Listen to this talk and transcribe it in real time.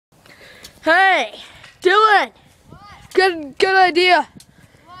Hey, Dylan. What? Good idea.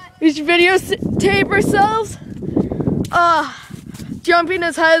 What? We should videotape ourselves. Jumping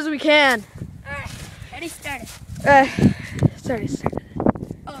as high as we can. Alright, ready, start it. Start it.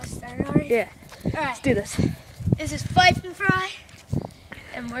 Oh, start it already? Yeah. Alright. Let's do this. This is Fife and Fry,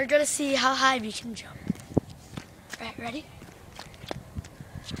 and we're gonna see how high we can jump. Alright, ready?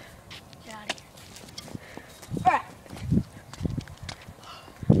 Get out of here. Alright.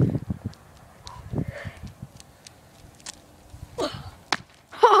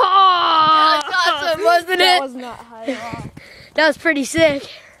 Awesome, wasn't it? That was not high at all. That was pretty sick.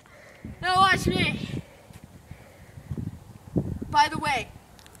 Now watch me. By the way,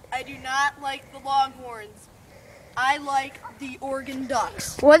 I do not like the Longhorns. I like the Oregon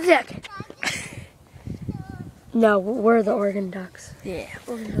Ducks. 1 second. No, we're the Oregon Ducks. Yeah.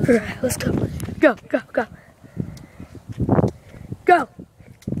 Alright, let's go. Go. Go.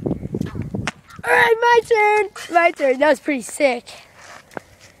 Alright, my turn. That was pretty sick.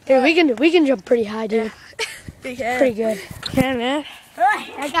 Here, we can jump pretty high, dude. Yeah. Pretty good. Yeah, man.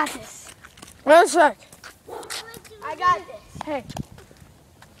 Alright, I got this. 1 sec. I got this. Hey.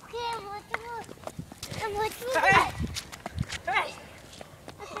 Alright. Alright.